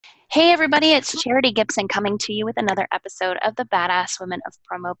Hey, everybody, it's Charity Gibson coming to you with another episode of the Badass Women of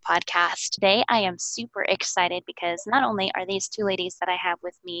Promo podcast. Today, I am super excited because not only are these two ladies that I have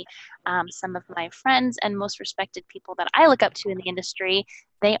with me some of my friends and most respected people that I look up to in the industry,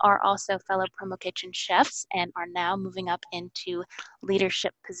 they are also fellow Promo Kitchen chefs and are now moving up into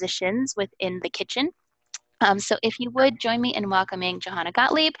leadership positions within the kitchen. So if you would join me in welcoming Johanna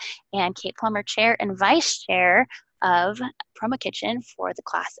Gottlieb and Kate Plummer, Chair and Vice Chair of Promo Kitchen for the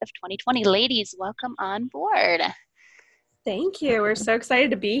class of 2020. Ladies, welcome on board. Thank you. We're so excited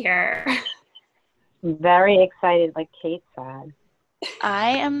to be here. Very excited, like Kate said. I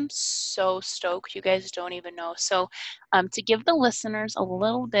am so stoked. You guys don't even know. So to give the listeners a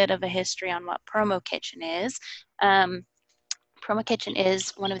little bit of a history on what Promo Kitchen is, Promo Kitchen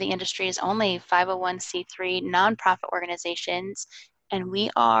is one of the industry's only 501c3 nonprofit organizations, and we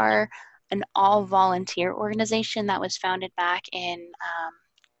are an all-volunteer organization that was founded back in,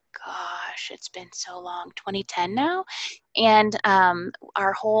 it's been so long, 2010 now, and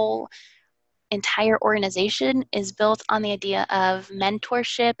our whole entire organization is built on the idea of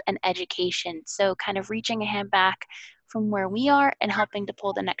mentorship and education, so kind of reaching a hand back from where we are and helping to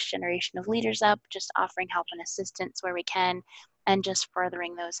pull the next generation of leaders up, just offering help and assistance where we can, and just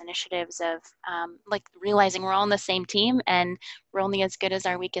furthering those initiatives of like realizing we're all on the same team and we're only as good as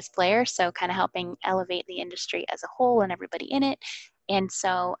our weakest player. So kind of helping elevate the industry as a whole and everybody in it. And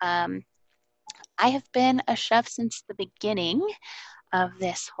so I have been a chef since the beginning of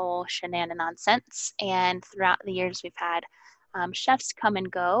this whole shenanigan nonsense. And throughout the years, we've had chefs come and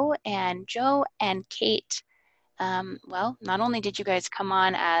go. And Joe and Kate, not only did you guys come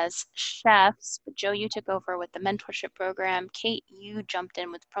on as chefs, but Joe, you took over with the mentorship program. Kate, you jumped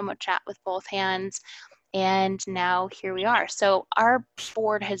in with Promo Chat with both hands. And now here we are. So our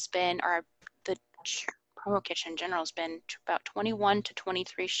board has been, the Promo Kitchen in general has been about 21 to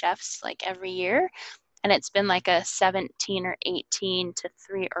 23 chefs like every year. And it's been like a 17 or 18 to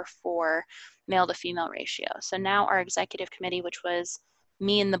 3 or 4 male to female ratio. So now our executive committee, which was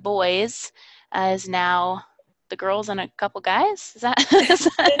me and the boys, is now the girls and a couple guys. Is that?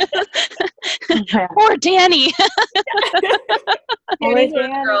 Poor Danny. Danny's one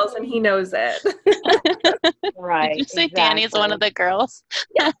of the girls, and he knows it. Right. Did you say exactly. Danny's one of the girls?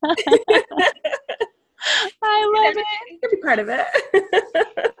 Yeah. I love it. You can be part of it.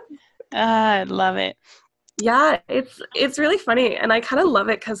 I love it. Yeah, it's really funny, and I kind of love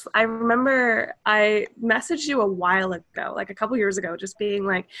it because I remember I messaged you a while ago, like a couple years ago, just being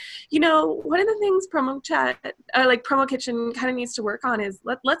like, one of the things Promo Chat, like Promo Kitchen kind of needs to work on is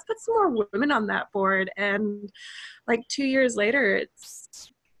let's put some more women on that board. And like 2 years later,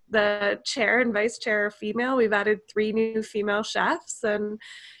 it's the chair and vice chair are female. We've added 3 new female chefs, and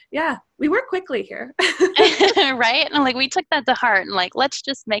yeah, we work quickly here. Right? And like we took that to heart and like, let's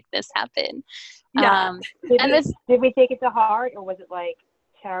just make this happen. Yeah. Did we take it to heart, or was it like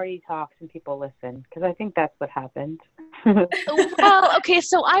charity talks and people listen? Because I think that's what happened. Well, okay,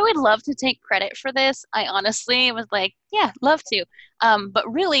 so I would love to take credit for this. I honestly was like, yeah, love to. But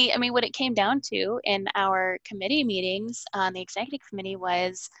really, I mean, what it came down to in our committee meetings on the executive committee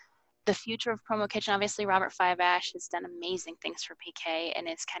was the future of Promo Kitchen. Obviously, Robert Fiveash has done amazing things for PK and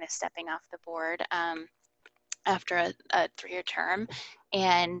is kind of stepping off the board after a 3-year term.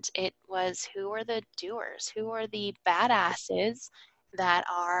 And it was, who are the doers? Who are the badasses that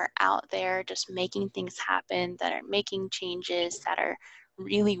are out there just making things happen, that are making changes, that are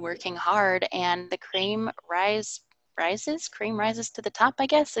really working hard? And the cream rises to the top, I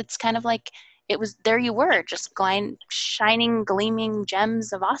guess. It's kind of like, it was, there you were, just shining, gleaming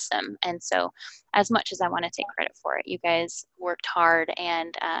gems of awesome. And so as much as I want to take credit for it, you guys worked hard,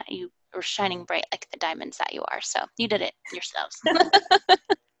 and you were shining bright like the diamonds that you are. So you did it yourselves.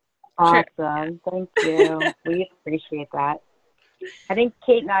 Awesome. Thank you. We appreciate that. I think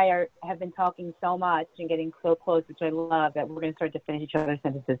Kate and I have been talking so much and getting so close, which I love, that we're going to start to finish each other's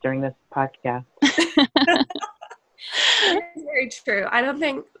sentences during this podcast. It's very true. I don't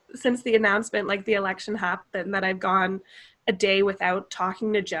think since the announcement, like the election happened, that I've gone a day without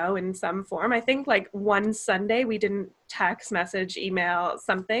talking to Joe in some form. I think like one Sunday we didn't text, message, email,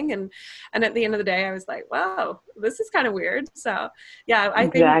 something. And at the end of the day, I was like, wow, this is kind of weird. So yeah, I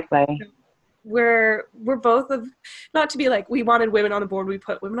think we're both of, not to be like, we wanted women on the board, we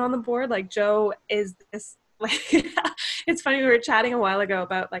put women on the board. Like Joe is this, like, it's funny, we were chatting a while ago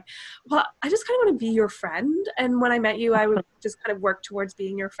about like, well, I just kind of want to be your friend. And when I met you, I would just kind of work towards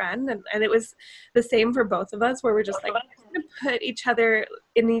being your friend. And it was the same for both of us, where we're just like, we're going to put each other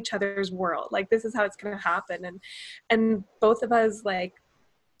in each other's world. Like, this is how it's going to happen. And both of us, like,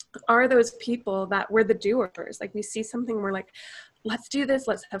 are those people that we're the doers. Like, we see something, we're like, let's do this,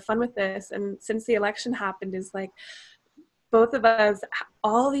 let's have fun with this. And since the election happened, is like both of us,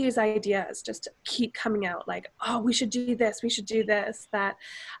 all these ideas just keep coming out, like, oh, we should do this, that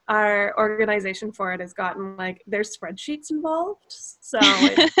our organization for it has gotten, like, there's spreadsheets involved. So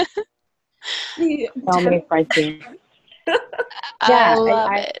it's So many spreadsheets. I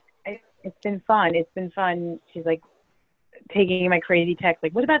love it. It's been fun. She's like taking my crazy text,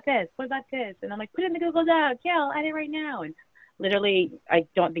 like, what about this? What about this? And I'm like, put it in the Google Doc. Yeah, I'll add it right now. And literally, I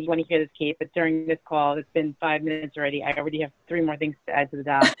don't think you want to hear this, Kate, but during this call, it's been 5 minutes already. I already have 3 more things to add to the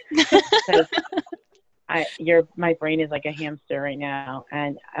doc. My brain is like a hamster right now.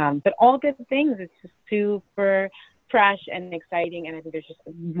 And but all good things. It's just super fresh and exciting. And I think there's just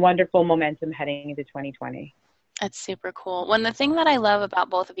wonderful momentum heading into 2020. That's super cool. One, the thing that I love about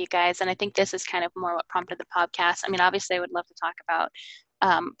both of you guys, and I think this is kind of more what prompted the podcast. I mean, obviously I would love to talk about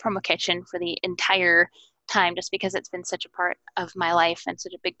Promo Kitchen for the entire time, just because it's been such a part of my life and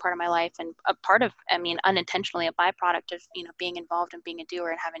such a big part of my life, and a part of, I mean, unintentionally a byproduct of, being involved and being a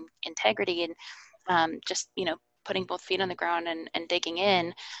doer and having integrity and just, putting both feet on the ground and digging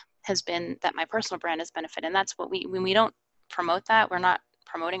in, has been that my personal brand has benefited. And that's what when we don't promote that, we're not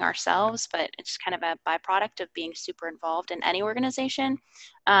promoting ourselves, but it's kind of a byproduct of being super involved in any organization.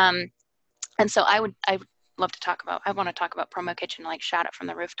 And so I want to talk about Promo Kitchen, like shout it from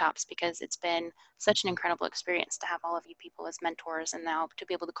the rooftops, because it's been such an incredible experience to have all of you people as mentors, and now to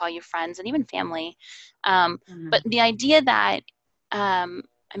be able to call you friends and even family. But the idea that,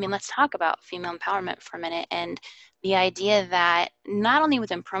 let's talk about female empowerment for a minute, and the idea that not only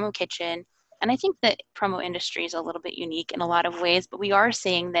within Promo Kitchen, and I think that promo industry is a little bit unique in a lot of ways, but we are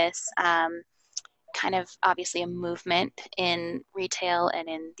seeing this kind of obviously a movement in retail and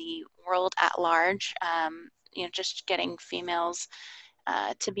in the world at large, just getting females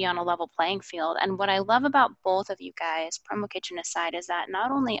to be on a level playing field. And what I love about both of you guys, Promo Kitchen aside, is that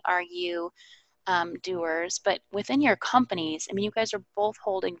not only are you doers, but within your companies, I mean, you guys are both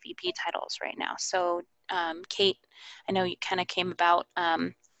holding VP titles right now. So Kate, I know you kind of came about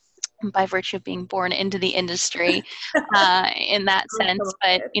by virtue of being born into the industry in that sense,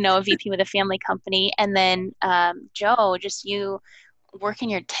 but, a VP with a family company. And then Joe, just you working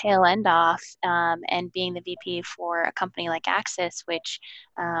your tail end off and being the VP for a company like Axis, which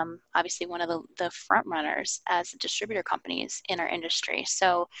obviously one of the front runners as distributor companies in our industry.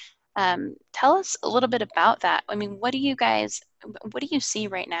 So tell us a little bit about that. I mean, what do you see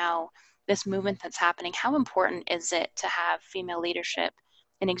right now, this movement that's happening? How important is it to have female leadership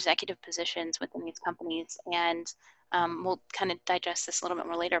in executive positions within these companies? And we'll kind of digest this a little bit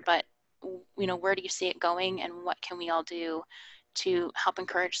more later, but where do you see it going, and what can we all do to help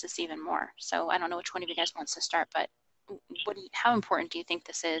encourage this even more? So I don't know which one of you guys wants to start, but how important do you think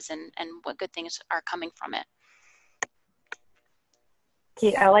this is, and what good things are coming from it?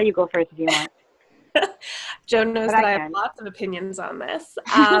 Kate, I'll let you go first if you want. Joe knows that I have lots of opinions on this.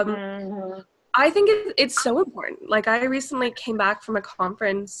 I think it's so important. Like, I recently came back from a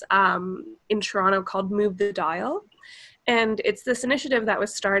conference in Toronto called Move the Dial. And it's this initiative that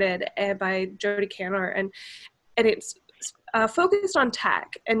was started by Jody Cantor, and it's focused on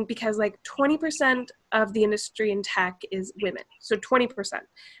tech. And because like 20% of the industry in tech is women, so 20%.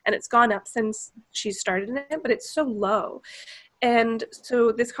 And it's gone up since she started it, but it's so low. And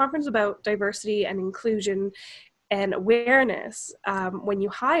so this conference is about diversity and inclusion and awareness when you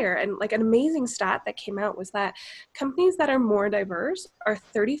hire. And like an amazing stat that came out was that companies that are more diverse are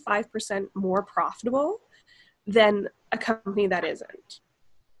 35% more profitable than a company that isn't.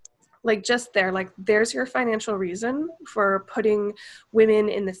 Like, just there, like, there's your financial reason for putting women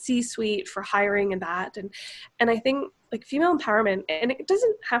in the C-suite, for hiring and that. And I think like female empowerment, and it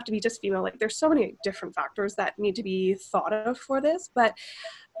doesn't have to be just female, like there's so many different factors that need to be thought of for this. But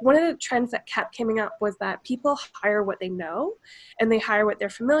one of the trends that kept coming up was that people hire what they know, and they hire what they're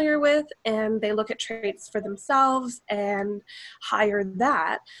familiar with, and they look at traits for themselves and hire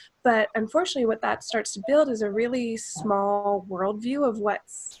that. But unfortunately, what that starts to build is a really small worldview of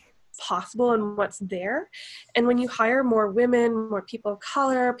what's possible and what's there. And when you hire more women, more people of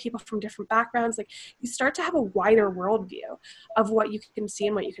color, people from different backgrounds, like, you start to have a wider worldview of what you can see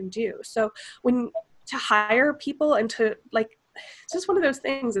and what you can do. So to hire people and to, like, it's just one of those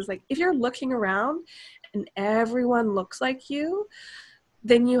things is like, if you're looking around and everyone looks like you,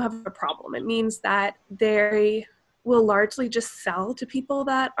 then you have a problem. It means that they will largely just sell to people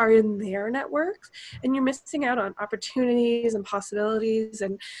that are in their networks, and you're missing out on opportunities and possibilities,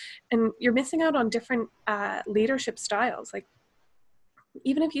 and you're missing out on different leadership styles. Like,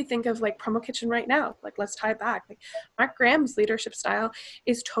 even if you think of like Promo Kitchen right now, like let's tie it back. Like Mark Graham's leadership style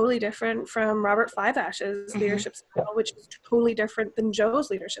is totally different from Robert Fivash's leadership style, which is totally different than Joe's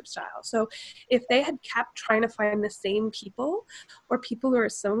leadership style. So if they had kept trying to find the same people or people who are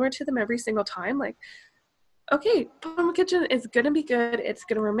similar to them every single time, like, okay, Promo Kitchen is going to be good. It's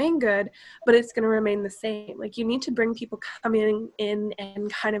going to remain good, but it's going to remain the same. Like you need to bring people coming in and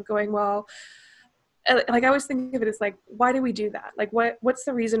kind of going, well, like I always think of it as like, why do we do that? Like what's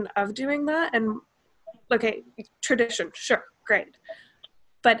the reason of doing that? And okay, tradition, sure, great.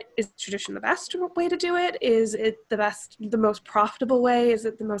 But is tradition the best way to do it? Is it the most profitable way? Is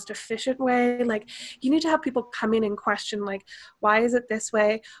it the most efficient way? Like you need to have people come in and question like, why is it this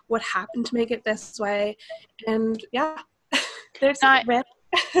way? What happened to make it this way? And yeah, there's and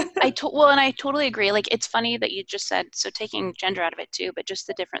I totally agree. Like it's funny that you just said, so taking gender out of it too, but just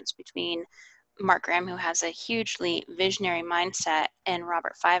the difference between Mark Graham, who has a hugely visionary mindset, and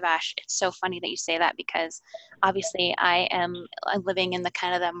Robert Fivash. It's so funny that you say that because obviously I'm living in the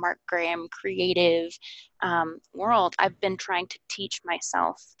kind of the Mark Graham creative world. I've been trying to teach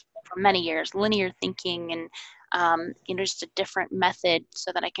myself for many years linear thinking and just a different method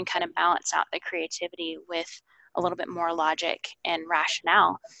so that I can kind of balance out the creativity with a little bit more logic and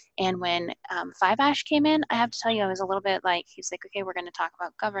rationale. And when Fivash came in, I have to tell you, I was a little bit like, he's like, okay, we're going to talk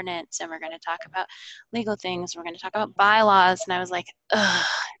about governance and we're going to talk about legal things. We're going to talk about bylaws. And I was like, ugh,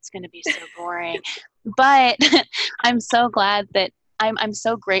 it's going to be so boring. But I'm so glad that I'm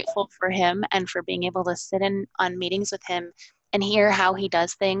so grateful for him and for being able to sit in on meetings with him and hear how he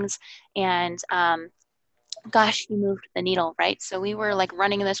does things. And gosh, he moved the needle, right? So we were like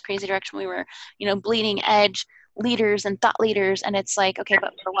running in this crazy direction. We were, bleeding edge leaders and thought leaders. And it's like, okay,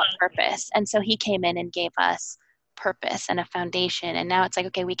 but for what purpose? And so he came in and gave us purpose and a foundation. And now it's like,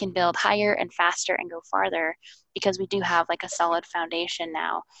 okay, we can build higher and faster and go farther because we do have like a solid foundation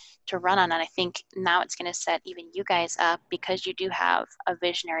now to run on. And I think now it's going to set even you guys up because you do have a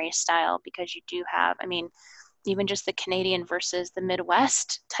visionary style, because you do have, even just the Canadian versus the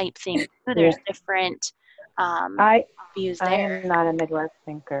Midwest type thing. There's different views there. I am not a Midwest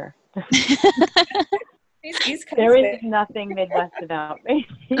thinker. There is nothing Midwest about me.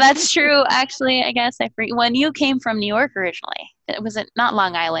 That's true. Actually, I guess I forget. When you came from New York originally, was it not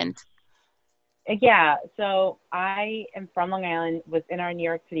Long Island? Yeah. So I am from Long Island, was in our New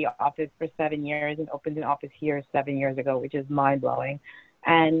York City office for 7 years and opened an office here 7 years ago, which is mind blowing.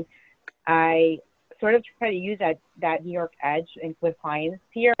 And I sort of try to use that New York edge with clients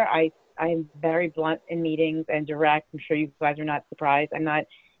here. I'm very blunt in meetings and direct. I'm sure you guys are not surprised. I'm not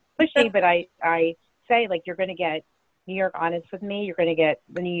pushy, but I say, like, you're going to get New York honest with me. You're going to get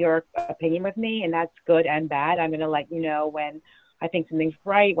the New York opinion with me, and that's good and bad. I'm going to let you know when I think something's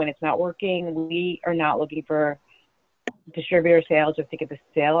right, when it's not working. We are not looking for distributor sale just to get the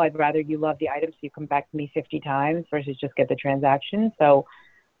sale. I'd rather you love the item so you come back to me 50 times versus just get the transaction. So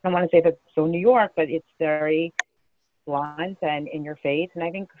I don't want to say that's so New York, but it's very blunt and in your face. And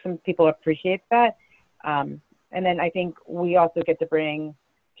I think some people appreciate that. And then I think we also get to bring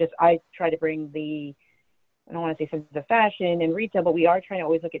I try to bring I don't want to say sense of fashion and retail, but we are trying to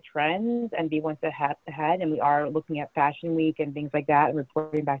always look at trends and be one step ahead. And we are looking at Fashion Week and things like that and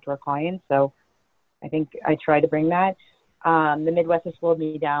reporting back to our clients. So I think I try to bring that. The Midwest has slowed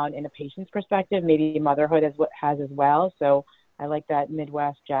me down in a patient's perspective. Maybe motherhood has as well. So I like that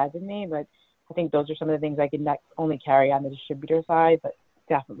Midwest jazz in me, but I think those are some of the things I can not only carry on the distributor side, but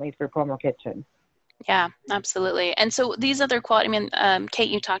definitely through Promo Kitchen. Yeah, absolutely. And so these other quality,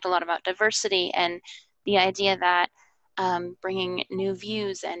 Kate, you talked a lot about diversity and the idea that bringing new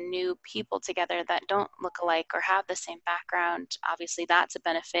views and new people together that don't look alike or have the same background, obviously that's a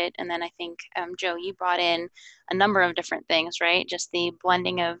benefit. And then I think, Joe, you brought in a number of different things, right? Just the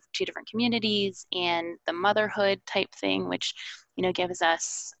blending of two different communities and the motherhood type thing, which gives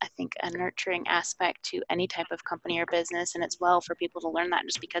us, I think, a nurturing aspect to any type of company or business. And it's well for people to learn that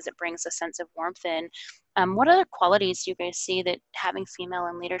just because it brings a sense of warmth in. What other qualities do you guys see that having female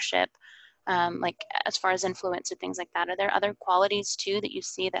in leadership, like as far as influence or things like that, are there other qualities too that you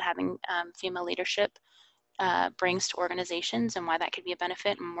see that having female leadership brings to organizations and why that could be a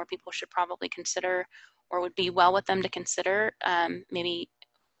benefit and more people should probably consider or would be well with them to consider maybe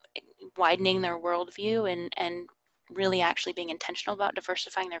widening their worldview and really actually being intentional about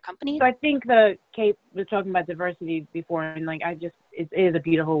diversifying their company? So I think Kate was talking about diversity before, and it is a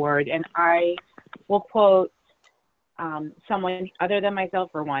beautiful word. And I will quote someone other than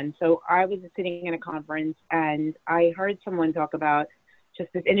myself for one. So I was sitting in a conference and I heard someone talk about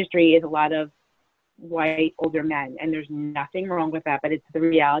just this industry is a lot of white older men, and there's nothing wrong with that, but it's the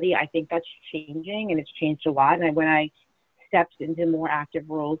reality. I think that's changing, and it's changed a lot. And when I stepped into more active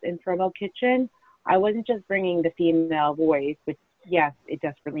roles in Promo Kitchen, I wasn't just bringing the female voice, which, yes, it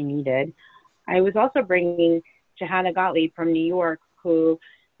desperately needed. I was also bringing Johanna Gottlieb from New York, who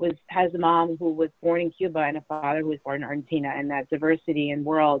has a mom who was born in Cuba and a father who was born in Argentina, and that diversity in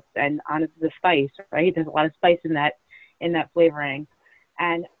worlds and honestly the spice, right? There's a lot of spice in that flavoring.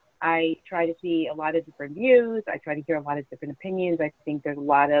 And I try to see a lot of different views. I try to hear a lot of different opinions. I think there's a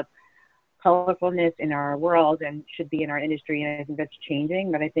lot of colorfulness in our world and should be in our industry, and I think that's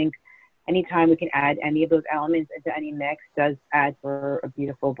changing. But I think anytime we can add any of those elements into any mix does add for a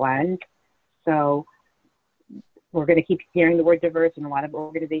beautiful blend. So we're going to keep hearing the word diverse in a lot of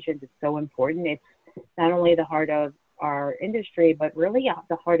organizations. It's so important. It's not only the heart of our industry, but really at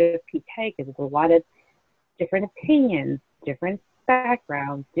the heart of PK, because there's a lot of different opinions, different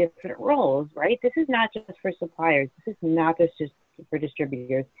backgrounds, different roles, right? This is not just for suppliers. This is not just for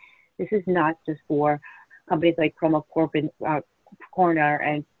distributors. This is not just for companies like Promo Corp and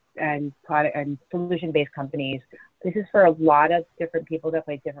Corner and product and solution-based companies. This is for a lot of different people that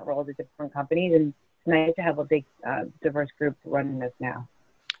play different roles at different companies, and it's nice to have a big diverse group running this now.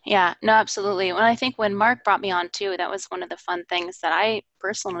 Yeah, no, absolutely. Well, I think when Mark brought me on too, that was one of the fun things that I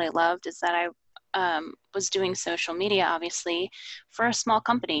personally loved, is that I was doing social media, obviously, for a small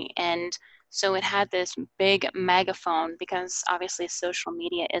company. And so it had this big megaphone, because obviously social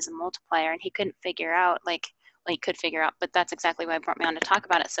media is a multiplier, and he couldn't figure out, he could figure out, but that's exactly why he brought me on to talk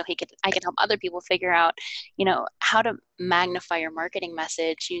about it. So I could help other people figure out, how to magnify your marketing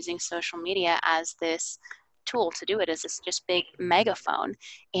message using social media as this tool to do it, as this just big megaphone.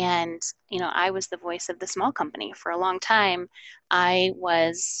 And I was the voice of the small company for a long time. I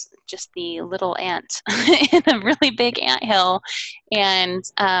was just the little ant in a really big anthill, and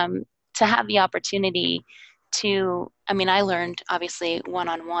to have the opportunity to, I learned obviously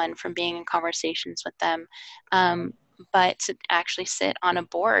one-on-one from being in conversations with them, but to actually sit on a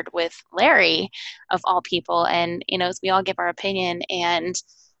board with Larry, of all people, and we all give our opinion, and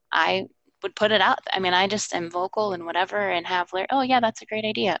I would put it out. I just am vocal and whatever, and have Larry, oh yeah, that's a great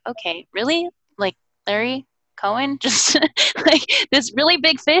idea. Okay, really? Like Larry Cohen, just like this really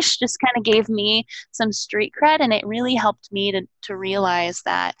big fish just kind of gave me some street cred, and it really helped me to realize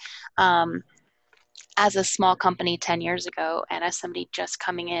that as a small company 10 years ago, and as somebody just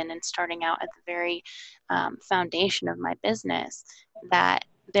coming in and starting out at the very foundation of my business, that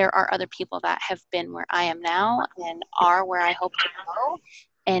there are other people that have been where I am now and are where I hope to go.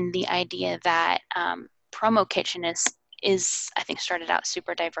 And the idea that Promo Kitchen is I think started out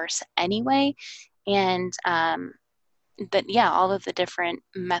super diverse anyway, and that all of the different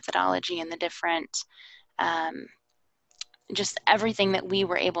methodology and the different just everything that we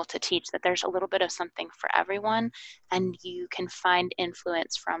were able to teach, that there's a little bit of something for everyone, and you can find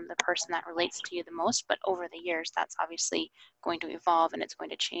influence from the person that relates to you the most. But over the years, that's obviously going to evolve, and it's going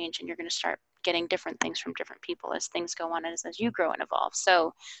to change, and you're going to start getting different things from different people as things go on, as you grow and evolve.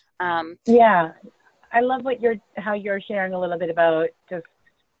 So yeah, I love how you're sharing a little bit about just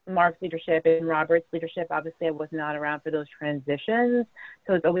Mark's leadership and Robert's leadership. Obviously, I was not around for those transitions,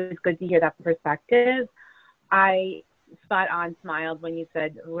 so it's always good to hear that perspective. I spot on smiled when you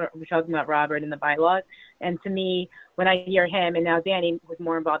said we're talking about Robert and the bylaws. And to me, when I hear him, and now Danny was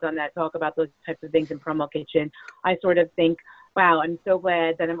more involved on that, talk about those types of things in Promo Kitchen, I sort of think, wow, I'm so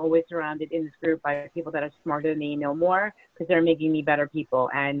glad that I'm always surrounded in this group by people that are smarter than me, know more, because they're making me better people.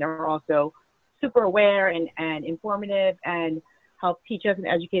 And they're also super aware and informative, and help teach us and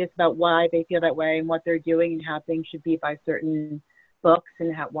educate us about why they feel that way and what they're doing and how things should be by certain books,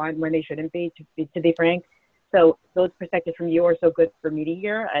 and when they shouldn't be, to be frank. So those perspectives from you are so good for me to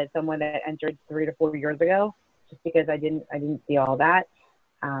hear as someone that entered 3 to 4 years ago, just because I didn't see all that.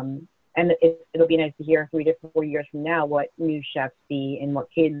 And it'll be nice to hear 3 to 4 years from now what new chefs see and what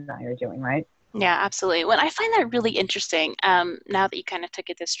Kate and I are doing, right? Yeah, absolutely. Well, I find that really interesting. Now that you kind of took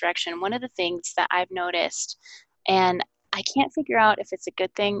it this direction, one of the things that I've noticed, and I can't figure out if it's a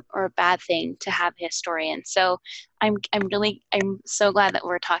good thing or a bad thing to have a historian. So I'm so glad that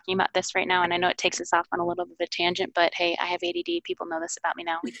we're talking about this right now. And I know it takes us off on a little bit of a tangent, but hey, I have ADD. People know this about me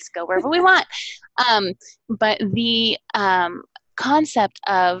now. We just go wherever we want. But the concept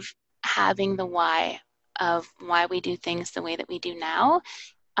of having the why of why we do things the way that we do now,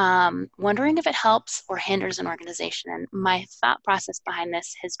 wondering if it helps or hinders an organization. And my thought process behind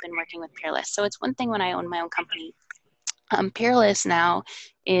this has been working with Peerless. So it's one thing when I own my own company. Peerless now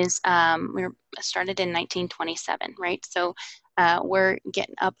is, we were started in 1927, right? So we're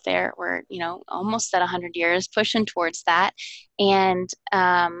getting up there. We're, almost at 100 years, pushing towards that. And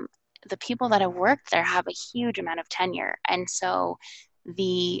the people that have worked there have a huge amount of tenure. And so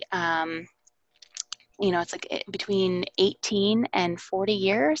it's like between 18 and 40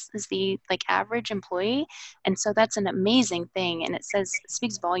 years is the like average employee. And so that's an amazing thing. And it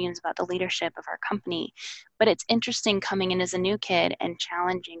speaks volumes about the leadership of our company. But it's interesting coming in as a new kid and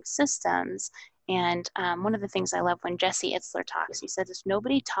challenging systems. And one of the things I love when Jesse Itzler talks, he says, if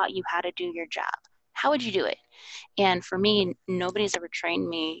nobody taught you how to do your job, how would you do it? And for me, nobody's ever trained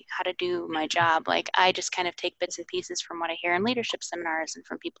me how to do my job. Like I just kind of take bits and pieces from what I hear in leadership seminars and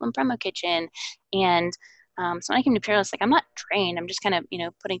from people in Promo Kitchen. And so when I came to Peerless, like I'm not trained. I'm just kind of,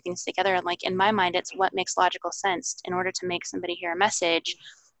 putting things together. And like in my mind, it's what makes logical sense in order to make somebody hear a message.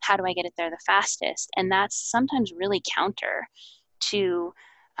 How do I get it there the fastest? And that's sometimes really counter to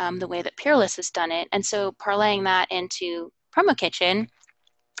the way that Peerless has done it. And so parlaying that into Promo Kitchen,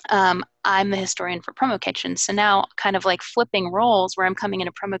 I'm the historian for Promo Kitchen. So now kind of like flipping roles where I'm coming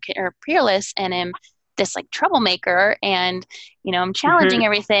into or Peerless and am this like troublemaker and, I'm challenging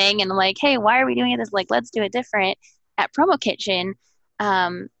everything and like, hey, why are we doing this? Like, let's do it different. At Promo Kitchen,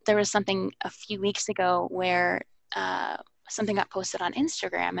 there was something a few weeks ago where something got posted on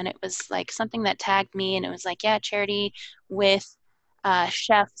Instagram and it was like something that tagged me and it was like, yeah, charity with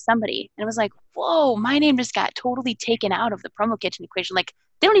chef somebody. And it was like, whoa, my name just got totally taken out of the Promo Kitchen equation. Like,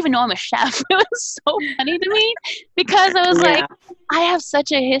 they don't even know I'm a chef. It was so funny to me because I was like, I have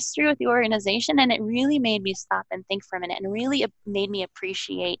such a history with the organization, and it really made me stop and think for a minute and really made me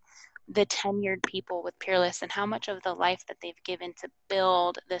appreciate the tenured people with Peerless and how much of the life that they've given to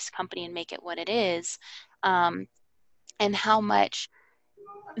build this company and make it what it is, and how much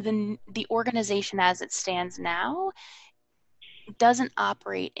the organization as it stands now doesn't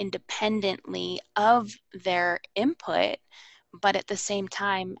operate independently of their input, but at the same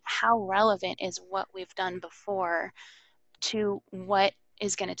time, how relevant is what we've done before to what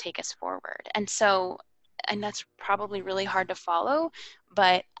is going to take us forward? And so, and that's probably really hard to follow,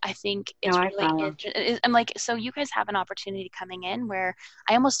 but I think it's I'm like, so you guys have an opportunity coming in where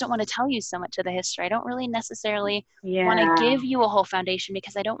I almost don't want to tell you so much of the history. I don't really necessarily want to give you a whole foundation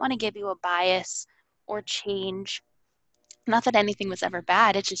because I don't want to give you a bias or change. Not that anything was ever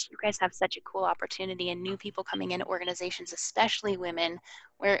bad. It's just you guys have such a cool opportunity, and new people coming into organizations, especially women,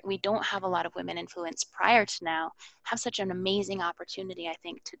 where we don't have a lot of women influence prior to now, have such an amazing opportunity, I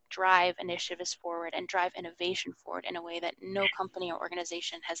think, to drive initiatives forward and drive innovation forward in a way that no company or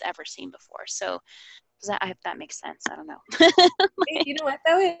organization has ever seen before. So I hope that makes sense. I don't know. You know what,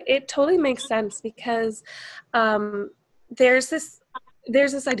 though? It totally makes sense because there's this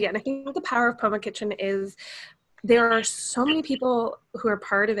idea, and I think the power of Promo Kitchen is there are so many people who are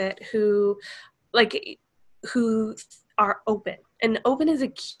part of it who are open, and open is a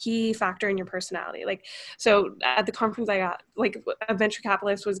key factor in your personality. Like, so at the conference I got, like a venture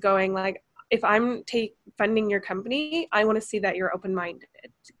capitalist was going like, if I'm funding your company, I want to see that you're open-minded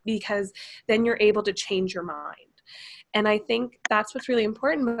because then you're able to change your mind. And I think that's what's really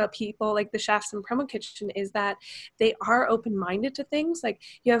important about people like the chefs in Promo Kitchen is that they are open-minded to things. Like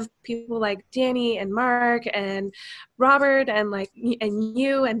you have people like Danny and Mark and Robert and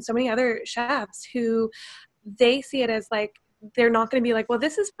you and so many other chefs who they see it as like, they're not going to be like, well,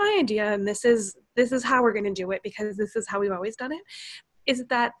 this is my idea and this is how we're going to do it because this is how we've always done it. Is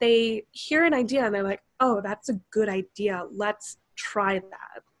that they hear an idea and they're like, oh, that's a good idea. Let's try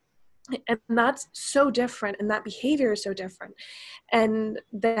that. And that's so different, and that behavior is so different. And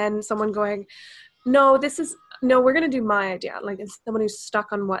then someone going, no, we're going to do my idea. Like it's someone who's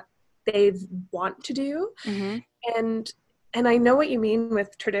stuck on what they want to do. Mm-hmm. And I know what you mean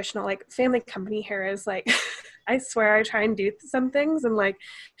with traditional, like family company here is like, I swear I try and do some things and like,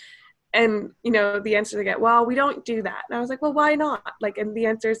 and the answer they get, well, we don't do that. And I was like, well, why not? Like, and the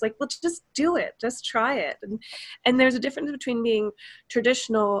answer is like, well, just do it, just try it. And there's a difference between being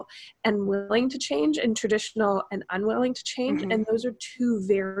traditional and willing to change and traditional and unwilling to change. Mm-hmm. And those are two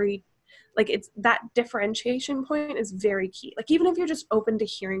very, like, it's that differentiation point is very key. Like, even if you're just open to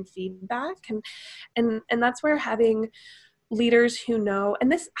hearing feedback and that's where having leaders who know, and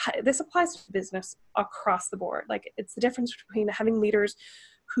this applies to business across the board. Like, it's the difference between having leaders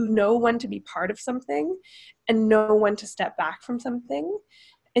who know when to be part of something and know when to step back from something.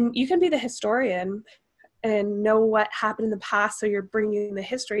 And you can be the historian and know what happened in the past, so you're bringing the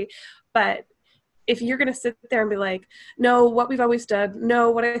history. But if you're going to sit there and be like, no, what we've always done,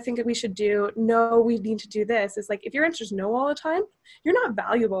 no, what I think we should do, no, we need to do this, it's like, if your answer is no all the time, you're not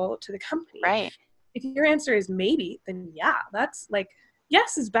valuable to the company. Right. If your answer is maybe, then yeah, that's like,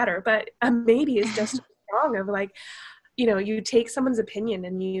 yes is better, but a maybe is just wrong of like, you take someone's opinion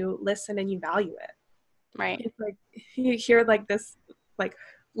and you listen and you value it. Right. It's like you hear like this,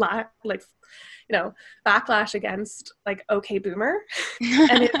 backlash against like, okay, boomer.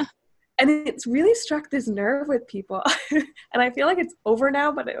 And it's really struck this nerve with people. And I feel like it's over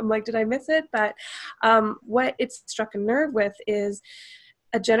now, but I'm like, did I miss it? But what it's struck a nerve with is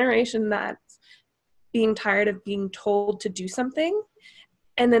a generation that's being tired of being told to do something.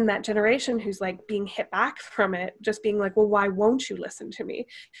 And then that generation who's like being hit back from it, just being like, well, why won't you listen to me?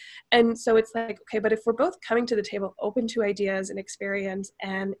 And so it's like, okay, but if we're both coming to the table open to ideas and experience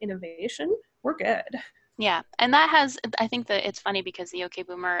and innovation, we're good. Yeah. And that has, I think that it's funny because the OK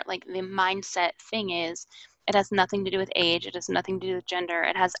Boomer, like the mindset thing is, it has nothing to do with age. It has nothing to do with gender.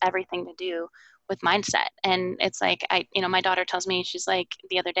 It has everything to do with mindset. And it's like, my daughter tells me, she's like,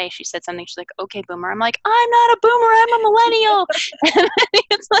 the other day she said something, she's like, OK Boomer. I'm like, I'm not a boomer, I'm a millennial. And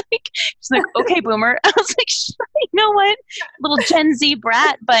it's like, she's like, OK Boomer. I was like, you know what, little Gen Z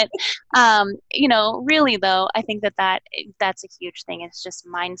brat. But, really though, I think that's a huge thing. It's just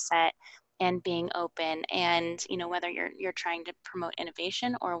mindset and being open, and whether you're trying to promote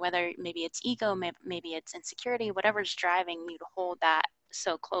innovation, or whether maybe it's ego, maybe it's insecurity, whatever's driving you to hold that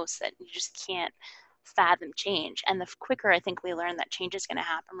so close that you just can't fathom change. And the quicker I think we learn that change is going to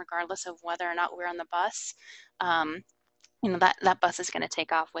happen regardless of whether or not we're on the bus, that bus is going to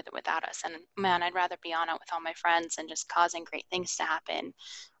take off with or without us. And man, I'd rather be on it with all my friends and just causing great things to happen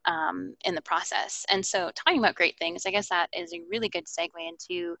in the process. And so talking about great things, I guess that is a really good segue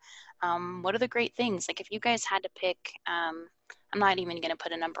into what are the great things? Like if you guys had to pick, I'm not even going to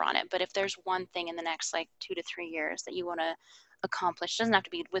put a number on it, but if there's one thing in the next like 2 to 3 years that you want to accomplish, doesn't have to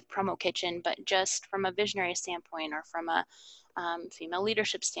be with Promo Kitchen, but just from a visionary standpoint, or from a female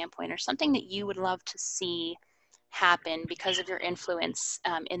leadership standpoint, or something that you would love to see happen because of your influence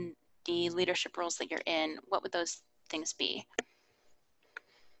in the leadership roles that you're in, what would those things be?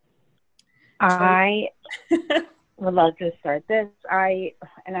 I would love to start this.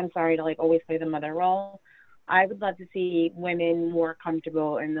 And I'm sorry to like always play the mother role. I would love to see women more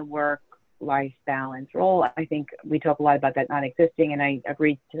comfortable in the work-life balance role. I think we talk a lot about that not existing, and I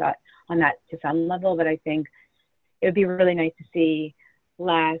agree to that on that to some level, but I think it would be really nice to see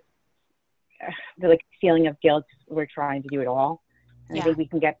less the like feeling of guilt. We're trying to do it all. And I think we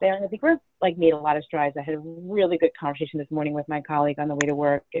can get there. And I think we're like made a lot of strides. I had a really good conversation this morning with my colleague on the way to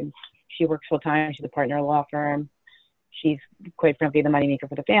work, and she works full time. She's a partner at a law firm. She's quite frankly the moneymaker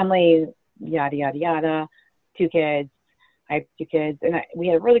for the family, yada, yada, yada. 2 kids. I have 2 kids. And we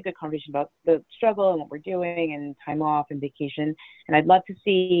had a really good conversation about the struggle and what we're doing and time off and vacation. And I'd love to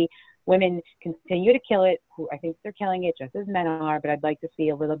see women continue to kill it, who I think they're killing it just as men are, but I'd like to see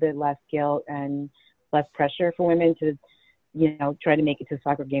a little bit less guilt and less pressure for women to, try to make it to the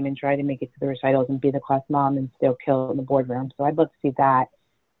soccer game and try to make it to the recitals and be the class mom and still kill it in the boardroom. So I'd love to see that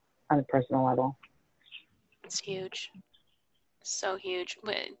on a personal level. It's huge. So huge.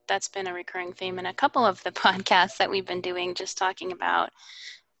 That's been a recurring theme in a couple of the podcasts that we've been doing, just talking about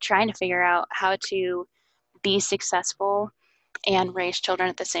trying to figure out how to be successful and raise children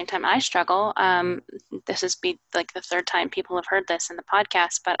at the same time. I struggle. This is like the 3rd time people have heard this in the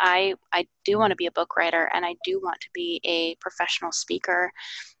podcast, but I do want to be a book writer, and I do want to be a professional speaker.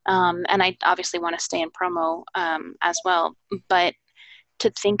 And I obviously want to stay in promo as well. But to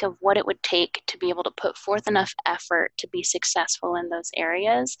think of what it would take to be able to put forth enough effort to be successful in those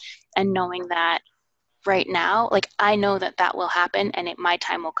areas, and knowing that right now, like I know that will happen and my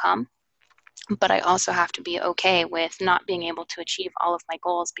time will come. But I also have to be okay with not being able to achieve all of my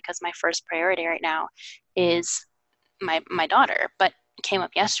goals, because my first priority right now is my daughter. But it came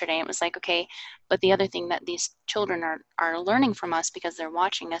up yesterday, and it was like, okay, but the other thing that these children are learning from us because they're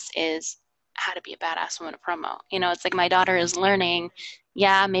watching us is how to be a badass woman of promo. It's like my daughter is learning,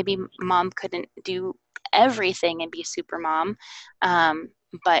 maybe mom couldn't do everything and be super mom,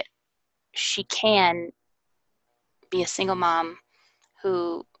 but she can be a single mom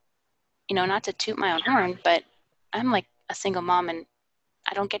who, not to toot my own horn, but I'm like a single mom and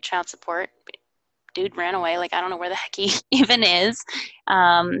I don't get child support. Dude ran away. Like, I don't know where the heck he even is.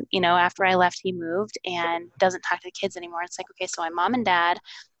 After I left, he moved and doesn't talk to the kids anymore. It's like, okay, so I'm mom and dad.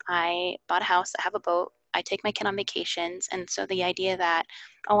 I bought a house. I have a boat. I take my kid on vacations. And so the idea that,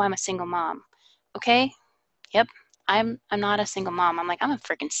 I'm a single mom. Okay. Yep. I'm not a single mom. I'm like, I'm a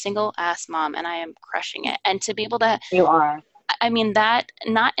freaking single ass mom, and I am crushing it. And to be able to, You are. I mean, that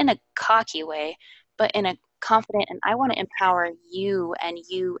not in a cocky way, but in a confident, and I want to empower you and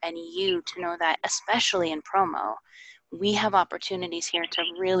you and you to know that, especially in promo, we have opportunities here to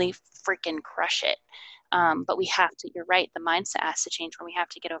really freaking crush it. But we have to, you're right, the mindset has to change where we have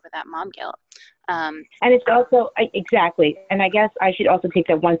to get over that mom guilt. And it's also, exactly. And I guess I should also take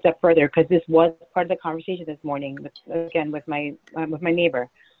that one step further, because this was part of the conversation this morning, with my neighbor.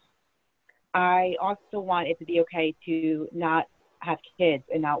 I also want it to be okay to not have kids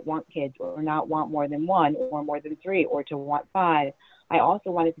and not want kids, or not want more than one or more than three or to want five. I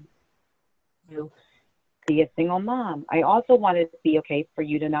also wanted to be a single mom. I also wanted to be okay for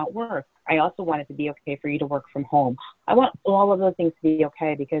you to not work. I also wanted to be okay for you to work from home. I want all of those things to be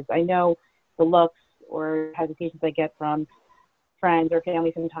okay, because I know the looks or hesitations I get from friends or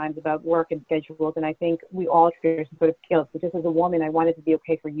family sometimes about work and schedules, and I think we all experience some sort of guilt. But just as a woman, I wanted to be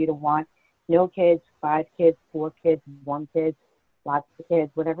okay for you to want no kids, 5 kids, 4 kids, 1 kid, lots of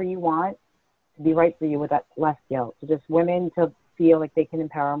kids, whatever you want, to be right for you with that less guilt. So just women to feel like they can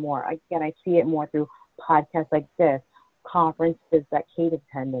empower more. Again, I see it more through podcasts like this, conferences that Kate is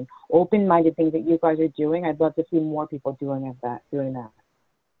attending, open-minded things that you guys are doing. I'd love to see more people doing that.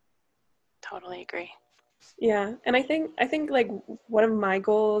 Totally agree. Yeah, and I think like one of my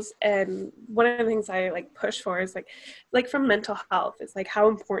goals and one of the things I like push for is like from mental health, is like how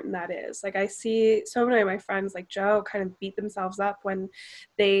important that is. Like I see so many of my friends like Joe kind of beat themselves up when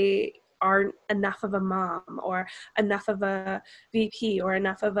they aren't enough of a mom or enough of a VP or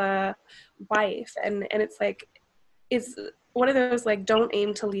enough of a wife, and it's like, it's one of those like, don't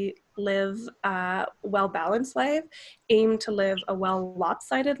aim to live a well-balanced life, aim to live a well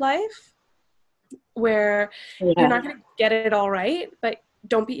lopsided life, where you're not going to get it all right, but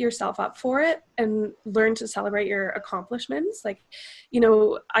don't beat yourself up for it, and learn to celebrate your accomplishments. Like,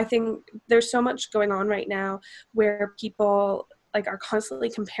 I think there's so much going on right now where people like are constantly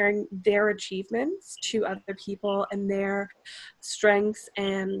comparing their achievements to other people and their strengths,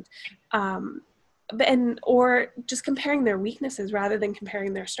 or just comparing their weaknesses rather than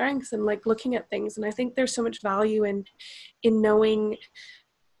comparing their strengths, and like looking at things. And I think there's so much value in knowing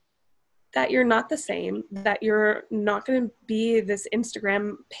that you're not the same, that you're not going to be this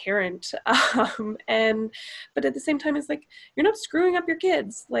Instagram parent. But at the same time, it's like, you're not screwing up your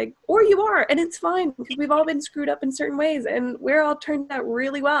kids, like, or you are, and it's fine, because we've all been screwed up in certain ways and we're all turned out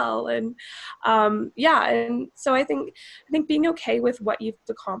really well. And and so I think being okay with what you've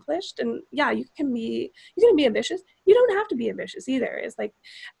accomplished, and you can be ambitious. You don't have to be ambitious either. It's like,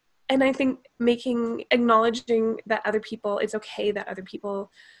 and I think acknowledging that it's okay that other people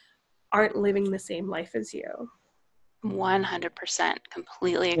aren't living the same life as you. 100%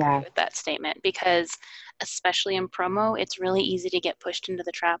 completely agree with that statement, because especially in promo, it's really easy to get pushed into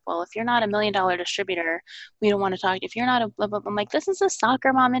the trap. Well, if you're not $1 million distributor, we don't want to talk. If you're not a blah, blah, blah, I'm like, this is a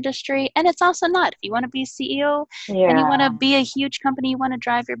soccer mom industry, and it's also not. If you want to be CEO and you want to be a huge company, you want to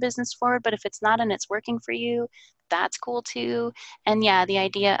drive your business forward, but if it's not and it's working for you, that's cool too. And the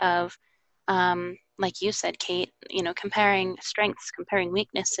idea of like you said, Kate, comparing strengths, comparing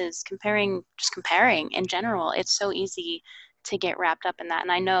weaknesses, comparing in general, it's so easy to get wrapped up in that.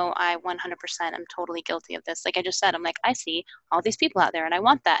 And I know I 100% am totally guilty of this. Like I just said, I'm like, I see all these people out there and I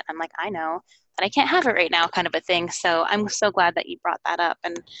want that. I'm like, I know that I can't have it right now, kind of a thing. So I'm so glad that you brought that up.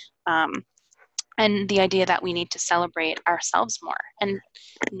 And the idea that we need to celebrate ourselves more. And,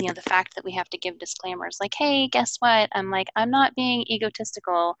 the fact that we have to give disclaimers like, hey, guess what? I'm like, I'm not being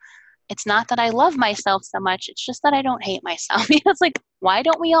egotistical. It's not that I love myself so much. It's just that I don't hate myself. It's like, why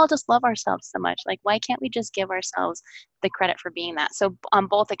don't we all just love ourselves so much? Like, why can't we just give ourselves the credit for being that? So on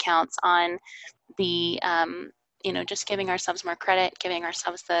both accounts, on the, just giving ourselves more credit, giving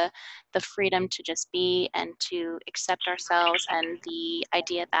ourselves the freedom to just be and to accept ourselves, and the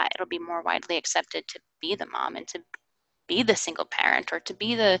idea that it'll be more widely accepted to be the mom and to be the single parent, or to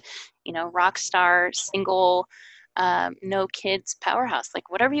be the, rock star, single, no kids powerhouse,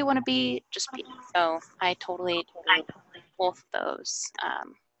 like whatever you want to be, just be. So I totally both those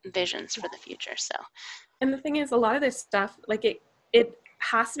visions for the future. So, and the thing is, a lot of this stuff, like it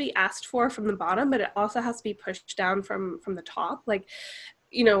has to be asked for from the bottom, but it also has to be pushed down from the top. Like,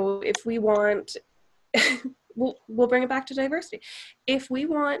 if we want we'll bring it back to diversity. If we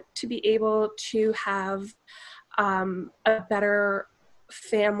want to be able to have a better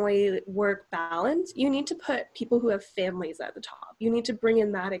family work balance, you need to put people who have families at the top. You need to bring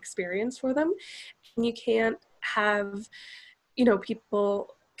in that experience for them. And you can't have,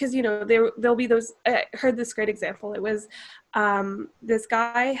 people, because, there'll be those, I heard this great example. It was this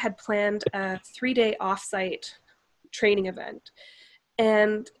guy had planned a 3-day offsite training event.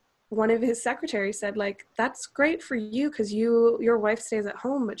 And one of his secretaries said, like, that's great for you because your wife stays at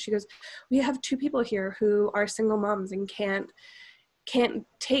home. But she goes, we have 2 people here who are single moms and can't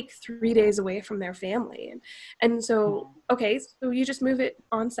take 3 days away from their family. And so, okay, so you just move it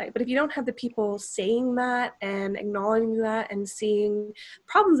on site. But if you don't have the people saying that and acknowledging that and seeing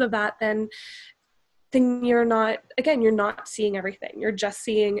problems of that, then you're not seeing everything. You're just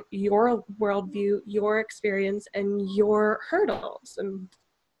seeing your worldview, your experience, and your hurdles. And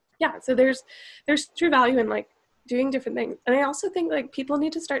so there's true value in like doing different things. And I also think like people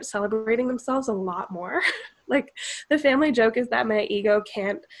need to start celebrating themselves a lot more. Like the family joke is that my ego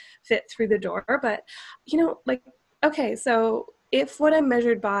can't fit through the door, but you know, like, okay, so if what I'm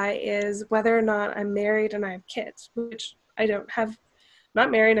measured by is whether or not I'm married and I have kids, which I don't have, not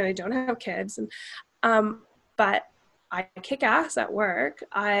married and I don't have kids, and but I kick ass at work.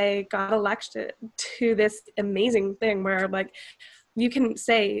 I got elected to this amazing thing where like you can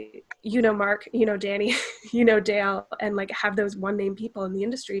say, you know, Mark, you know, Danny, you know, Dale, and like have those one name people in the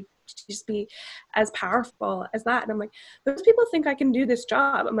industry just be as powerful as that. And I'm like, those people think I can do this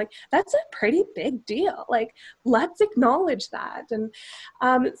job. I'm like, that's a pretty big deal. Like, let's acknowledge that. And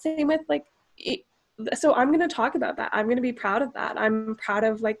same with like, so I'm going to talk about that. I'm going to be proud of that. I'm proud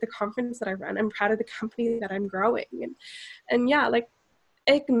of like the conference that I run. I'm proud of the company that I'm growing. And yeah, like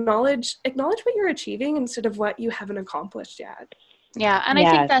acknowledge what you're achieving instead of what you haven't accomplished yet. Yeah, and I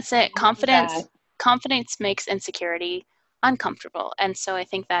think that's it. Confidence makes insecurity uncomfortable. And so I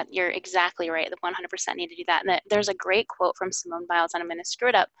think that you're exactly right. The 100% need to do that. And there's a great quote from Simone Biles, and I'm going to screw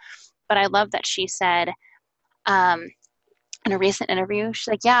it up, but I love that she said in a recent interview, she's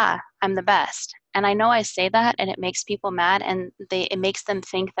like, yeah, I'm the best. And I know I say that and it makes people mad, and it makes them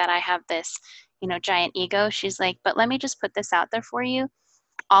think that I have this, you know, giant ego. She's like, but let me just put this out there for you.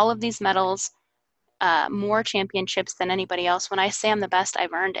 All of these medals, more championships than anybody else. When I say I'm the best,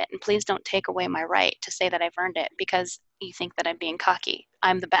 I've earned it. And please don't take away my right to say that I've earned it because you think that I'm being cocky.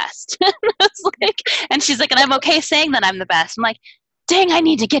 I'm the best. And she's like, and I'm okay saying that I'm the best. I'm like, dang, I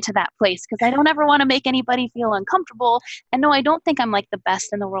need to get to that place because I don't ever want to make anybody feel uncomfortable. And no, I don't think I'm like the best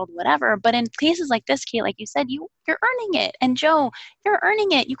in the world, whatever. But in cases like this, Kate, like you said, you're earning it. And Joe, you're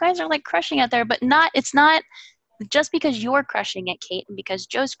earning it. You guys are like crushing out there, but it's not just because you're crushing it, Kate, and because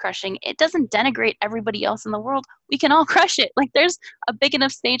Joe's crushing, it doesn't denigrate everybody else in the world. We can all crush it. Like there's a big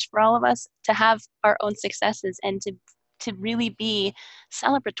enough stage for all of us to have our own successes and to really be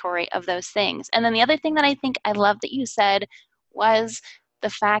celebratory of those things. And then the other thing that I think I love that you said was the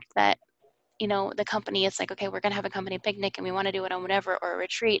fact that, you know, the company is like, okay, we're going to have a company picnic and we want to do it on whatever, or a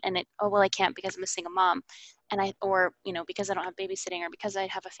retreat. And I can't because I'm a single mom. Or, you know, because I don't have babysitting or because I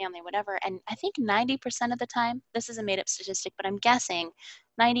have a family, whatever. And I think 90% of the time, this is a made up statistic, but I'm guessing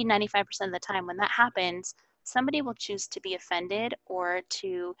 95% of the time when that happens, somebody will choose to be offended or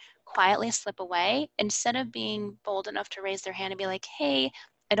to quietly slip away instead of being bold enough to raise their hand and be like, hey,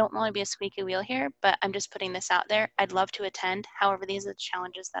 I don't want to be a squeaky wheel here, but I'm just putting this out there. I'd love to attend. However, these are the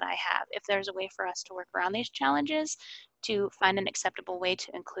challenges that I have. If there's a way for us to work around these challenges, to find an acceptable way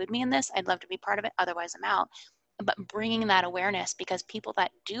to include me in this, I'd love to be part of it. Otherwise, I'm out. But bringing that awareness, because people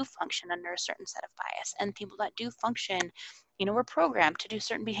that do function under a certain set of bias and people that do function, you know, we're programmed to do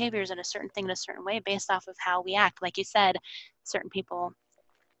certain behaviors in a certain thing in a certain way based off of how we act. Like you said, certain people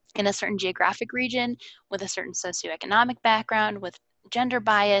in a certain geographic region with a certain socioeconomic background, with gender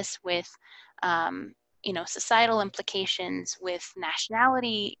bias, with you know, societal implications, with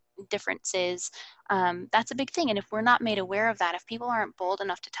nationality differences, that's a big thing. And if we're not made aware of that, if people aren't bold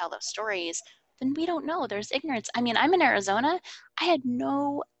enough to tell those stories, then we don't know. There's ignorance. I mean, I'm in Arizona. I had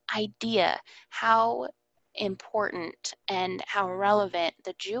no idea how important and how relevant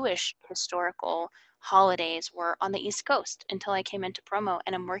the Jewish historical holidays were on the East Coast until I came into promo,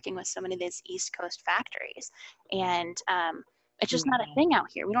 and I'm working with so many of these East Coast factories. And it's just not a thing out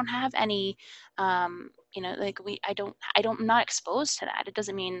here. We don't have any, you know, like I'm not exposed to that. It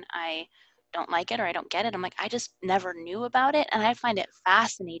doesn't mean I don't like it or I don't get it. I'm like, I just never knew about it. And I find it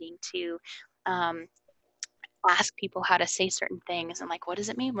fascinating to ask people how to say certain things and like, what does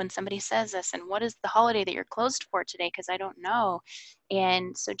it mean when somebody says this? And what is the holiday that you're closed for today? Because I don't know.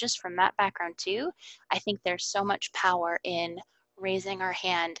 And so just from that background too, I think there's so much power in raising our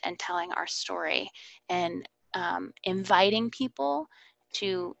hand and telling our story and inviting people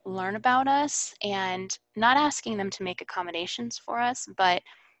to learn about us and not asking them to make accommodations for us, but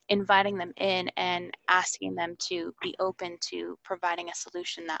inviting them in and asking them to be open to providing a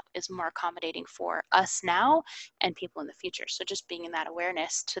solution that is more accommodating for us now and people in the future. So just being in that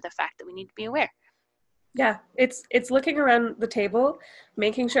awareness to the fact that we need to be aware. Yeah, it's looking around the table,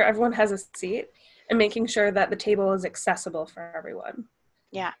 making sure everyone has a seat, and making sure that the table is accessible for everyone.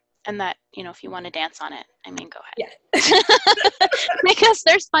 Yeah. And that, you know, if you want to dance on it, I mean, go ahead. Yeah. Because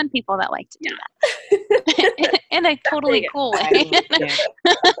there's fun people that like to do that in a totally cool way.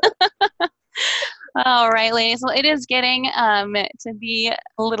 All right, ladies. Well, it is getting to be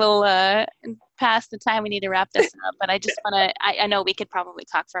a little past the time we need to wrap this up. But I just want to, I know we could probably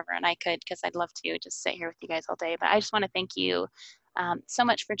talk forever, and I could because I'd love to just sit here with you guys all day. But I just want to thank you so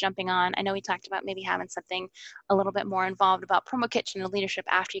much for jumping on. I know we talked about maybe having something a little bit more involved about Promo Kitchen and leadership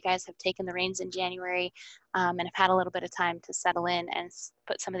after you guys have taken the reins in January and have had a little bit of time to settle in and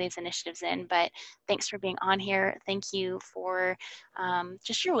put some of these initiatives in. But thanks for being on here. Thank you for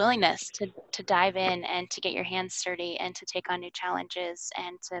just your willingness to dive in and to get your hands dirty and to take on new challenges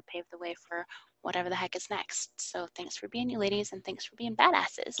and to pave the way for whatever the heck is next. So thanks for being you ladies, and thanks for being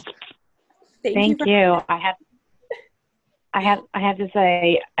badasses. Thank you. I have to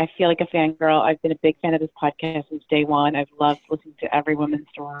say, I feel like a fangirl. I've been a big fan of this podcast since day one. I've loved listening to every woman's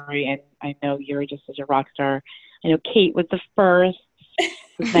story, and I know you're just such a rock star. I know Kate was the first.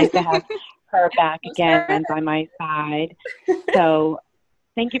 It's nice to have her back again by my side. So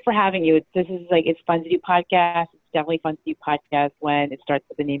thank you for having you. This is like, it's fun to do podcasts. It's definitely fun to do podcasts when it starts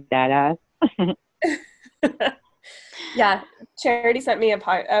with the name Badass. Yeah, Charity sent me a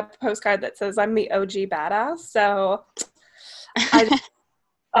postcard that says I'm the OG badass. So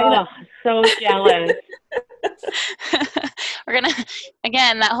oh, so jealous. We're gonna,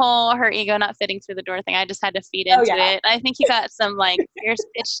 again, that whole her ego not fitting through the door thing, I just had to feed into it. I think you got some like fierce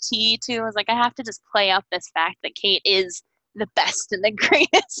bitch tea too. I was like, I have to just play up this fact that Kate is the best and the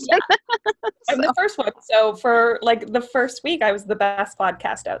greatest. Yeah. I'm the first one. So for like the first week, I was the best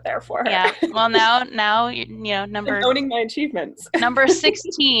podcast out there for her. Yeah. Well, now you know, number I'm owning my achievements. Number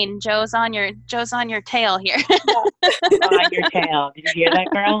 16, Joe's on your tail here. On your tail. Did you hear that,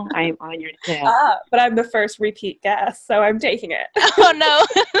 girl? I'm on your tail. But I'm the first repeat guest, so I'm taking it. Oh no!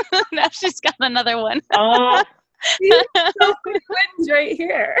 Now she's got another one. Oh. So wins right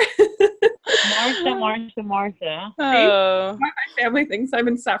here. Marsha. Oh. My family thinks I'm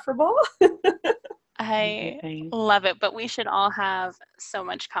insufferable. I love it, but we should all have so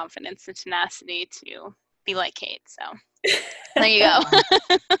much confidence and tenacity to be like Kate. So there you go.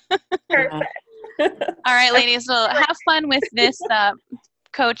 Perfect. All right, ladies. Well, have fun with this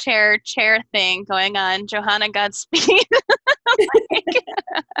co-chair chair thing going on. Johanna, Godspeed.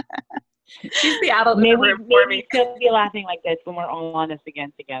 She's the adult. Maybe we still be laughing like this when we're all on this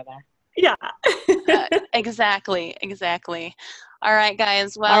again together. Yeah. Exactly. All right,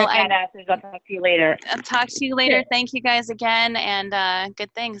 guys. Well, I'll talk to you later. I'll talk to you later. Thank you guys again, and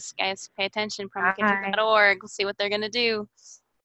good things, guys. Pay attention. PromoKitchen.org. We'll see what they're gonna do.